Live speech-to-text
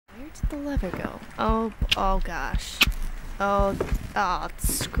Where's the lever go? Oh gosh. Oh,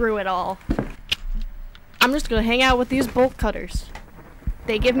 screw it all. I'm just gonna hang out with these bolt cutters.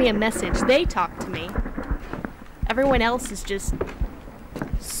 They give me a message. They talk to me. Everyone else is just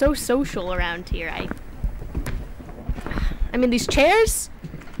so social around here. I mean, these chairs,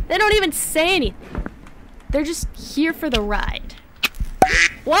 they don't even say anything. They're just here for the ride.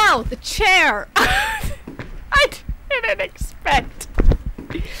 Whoa, the chair! I didn't expect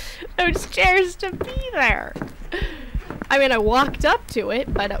those chairs to be there. I mean, I walked up to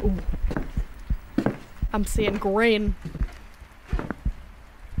it, but ooh, I'm seeing green.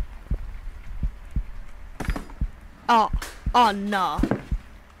 Oh no.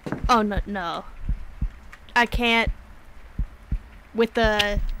 Oh no. I can't. With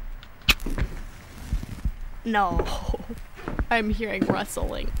the... No. I'm hearing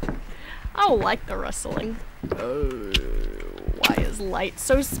rustling. I don't like the rustling. Oh, why is light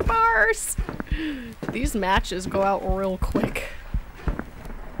so sparse? These matches go out real quick.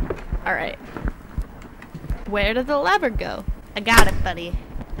 Alright. Where did the lever go? I got it, buddy.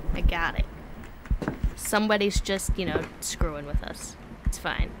 I got it. Somebody's just, you know, screwing with us. It's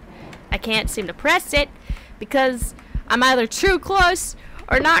fine. I can't seem to press it because I'm either too close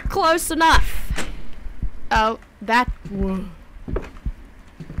or not close enough. Oh, that... Whoa.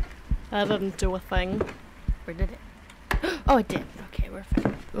 That didn't do a thing. Or did it? Oh, it did. Okay, we're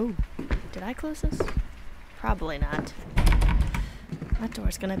fine. Oh, did I close this? Probably not. That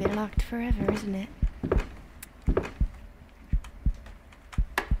door's gonna be locked forever, isn't it?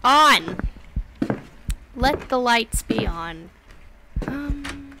 On! Let the lights be on.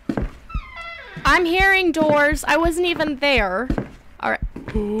 I'm hearing doors. I wasn't even there. Alright.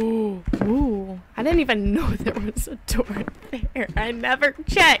 Ooh. I didn't even know there was a door there. I never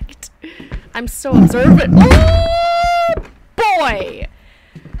checked. I'm so observant. Oh, boy!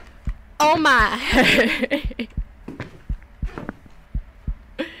 Oh my.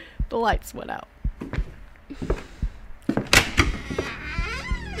 The lights went out.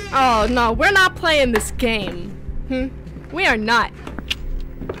 Oh no, we're not playing this game. We are not.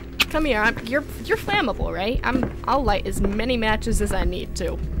 Come here. You're flammable, right? I'll light as many matches as I need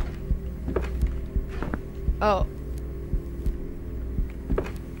to. Oh.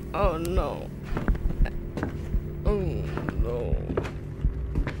 Oh no. Oh no.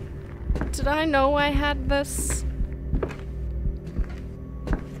 Did I know I had this?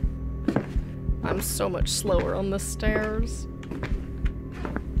 I'm so much slower on the stairs.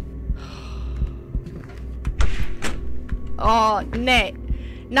 Oh, Nick.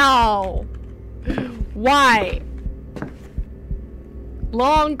 No. Why?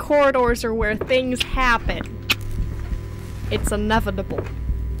 Long corridors are where things happen. It's inevitable.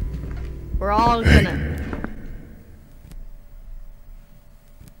 We're all gonna...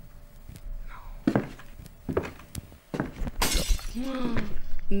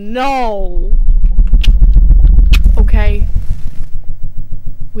 No. Okay.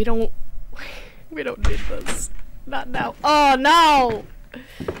 We don't need this. Not now. Oh no!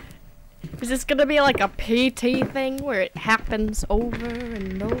 Is this gonna be like a PT thing where it happens over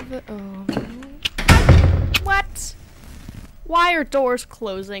and over? Oh no. What? Why are doors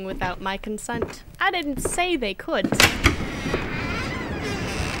closing without my consent? I didn't say they could.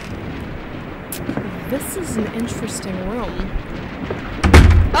 This is an interesting room.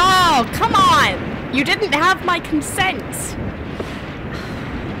 Oh, come on! You didn't have my consent!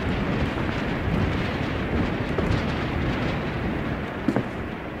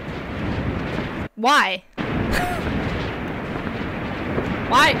 Why?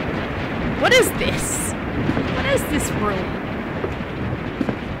 Why? What is this? What is this room?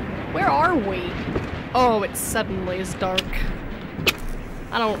 Where are we? Oh, it suddenly is dark.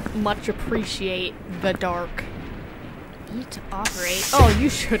 I don't much appreciate the dark. E to operate. Oh, you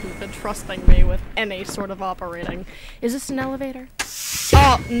shouldn't have been trusting me with any sort of operating. Is this an elevator?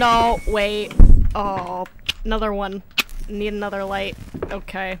 Oh, no, wait. Oh, another one. Need another light.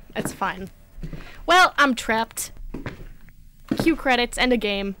 Okay, it's fine. Well, I'm trapped. Cue credits, end of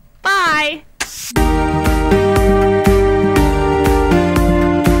game. Bye!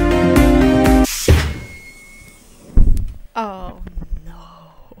 Oh,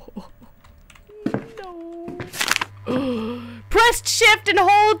 no. No. Press shift and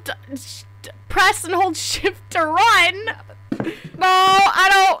hold... Press and hold shift to run! No, I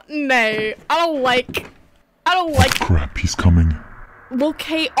don't like... Crap, he's coming.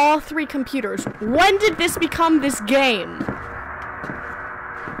 Locate all 3 computers. When did this become this game?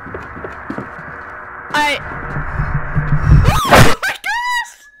 Oh my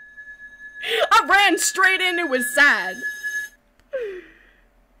gosh! I ran straight in, it was sad.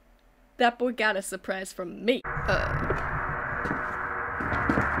 That boy got a surprise from me. Is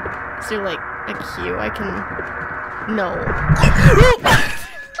there like a cue I can... No.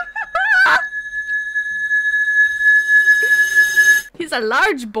 He's a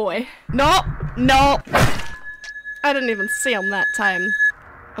large boy. No, no. I didn't even see him that time.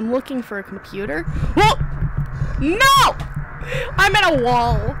 I'm looking for a computer. Whoa! No! I'm in a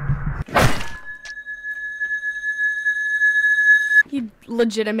wall. He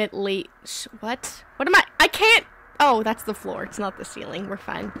legitimately... What? What am I? I can't... Oh, that's the floor. It's not the ceiling. We're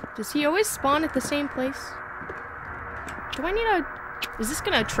fine. Does he always spawn at the same place? Do I need a... Is this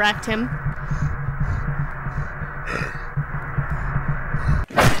gonna attract him?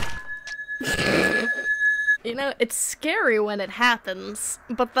 You know, it's scary when it happens,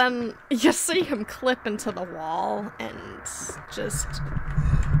 but then you see him clip into the wall and just...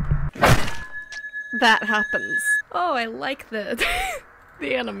 That happens. Oh, I like the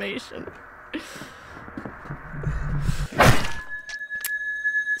the animation.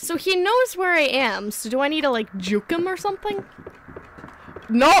 So he knows where I am, so do I need to like juke him or something?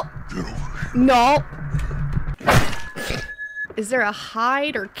 No! No! Is there a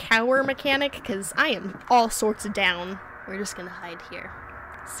hide or cower mechanic? Because I am all sorts of down. We're just gonna hide here.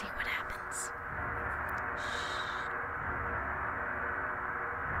 See what happens.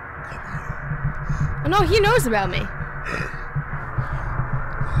 Oh no, he knows about me.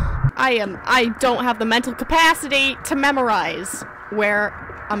 I don't have the mental capacity to memorize where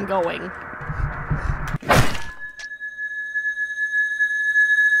I'm going.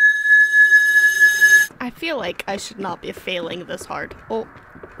 I feel like I should not be failing this hard. Oh,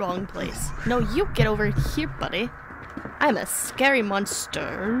 wrong place. No, you get over here, buddy. I'm a scary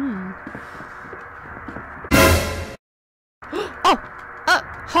monster. Oh!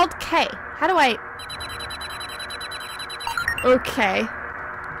 Hold K. How do I... Okay.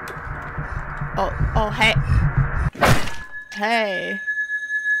 Oh, hey. Hey.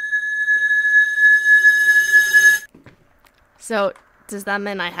 So, does that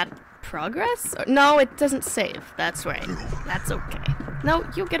mean I had progress? Or, no, it doesn't save. That's right. That's okay. No,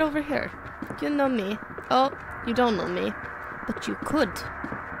 you get over here. You know me. Oh, you don't know me. But you could,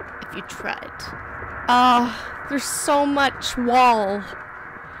 if you tried. There's so much wall.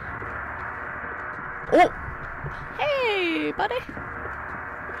 Oh! Hey, buddy.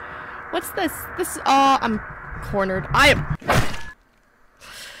 What's this? I'm cornered.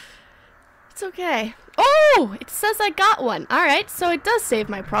 It's okay. Oh! It says I got one. Alright, so it does save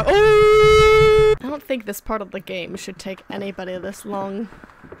my Oh! I don't think this part of the game should take anybody this long.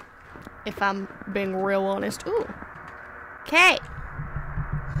 If I'm being real honest. Ooh. K.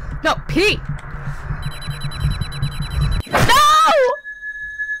 No, P! No!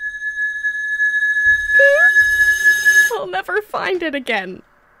 I'll never find it again.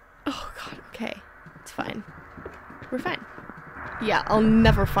 Oh god, okay. It's fine. We're fine. Yeah, I'll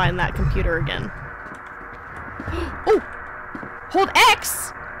never find that computer again. Oh! Hold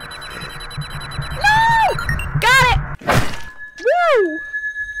X! No! Got it! Woo!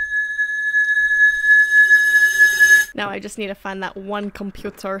 Now I just need to find that one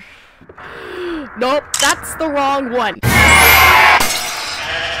computer. Nope, that's the wrong one.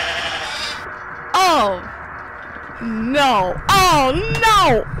 Oh! No! Oh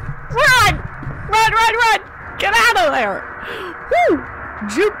no! Run! Run, run, run! Get out of there! Woo!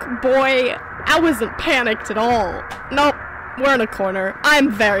 Juke boy, I wasn't panicked at all. Nope, we're in a corner.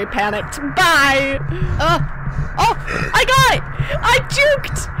 I'm very panicked. Bye! Oh! I got it! I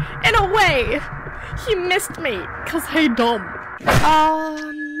juked! In a way! He missed me, cause hey dumb.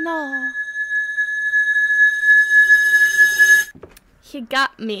 Oh no. He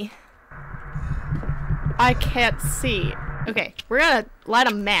got me. I can't see. Okay, we're gonna light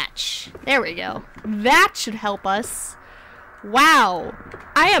a match. There we go. That should help us. Wow.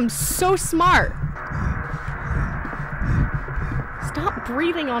 I am so smart. Stop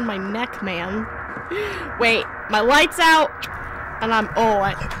breathing on my neck, man. Wait, my light's out. And I'm,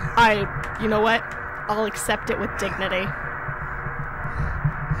 you know what? I'll accept it with dignity.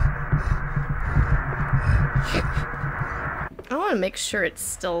 I want to make sure it's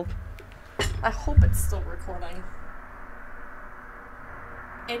still... I hope it's still recording.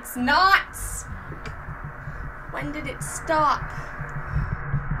 It's not! When did it stop?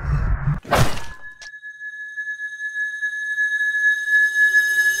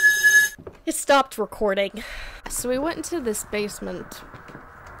 It stopped recording. So we went into this basement,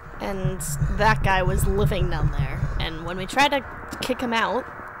 and that guy was living down there. And when we tried to kick him out,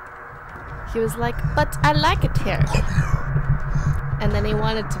 he was like, "But I like it here." And then he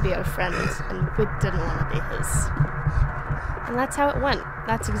wanted to be our friend, and we didn't want to be his. And that's how it went.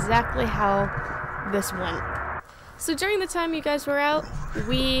 That's exactly how this went. So during the time you guys were out,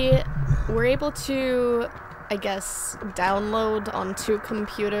 we were able to, I guess, download on 2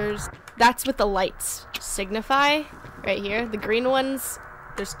 computers. That's what the lights signify right here. The green ones,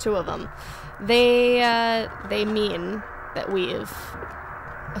 there's 2 of them. They mean that we've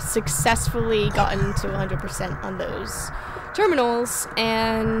successfully gotten to 100% on those terminals,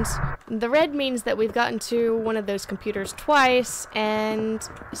 and the red means that we've gotten to one of those computers twice and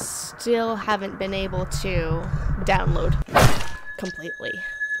still haven't been able to download completely.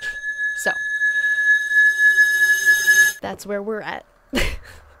 So that's where we're at.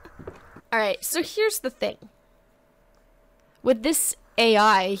 Alright, so here's the thing. With this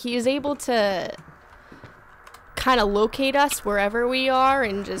AI, he is able to kind of locate us wherever we are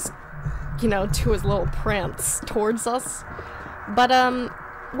and just, you know, do his little prance towards us. But,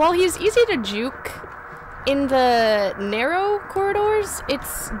 while he's easy to juke, in the narrow corridors,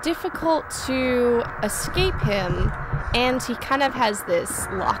 it's difficult to escape him, and he kind of has this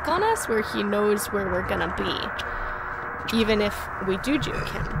lock on us where he knows where we're gonna be, even if we do juke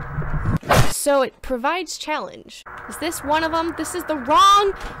him. So it provides challenge. Is this one of them? This is the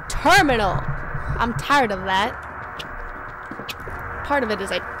wrong terminal! I'm tired of that. Part of it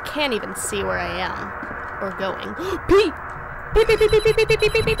is I can't even see where I am or going. Beep! Beep, beep, beep, beep, beep, beep, beep,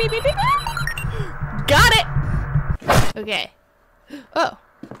 beep, beep, beep, beep, beep. Got it! Okay. Oh.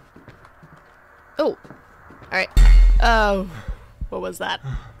 Oh. Alright. Oh. What was that?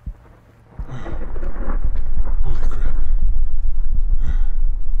 Holy crap.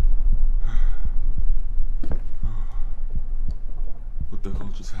 What the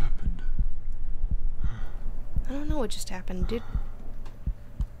hell just happened? I don't know what just happened, dude.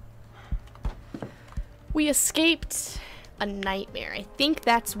 We escaped a nightmare. I think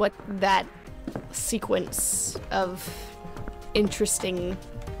that's what that sequence of interesting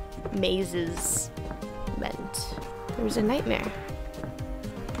mazes meant. There was a nightmare,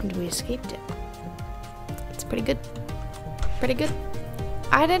 and we escaped it. It's pretty good. Pretty good.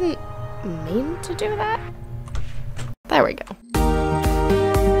 I didn't mean to do that. There we go.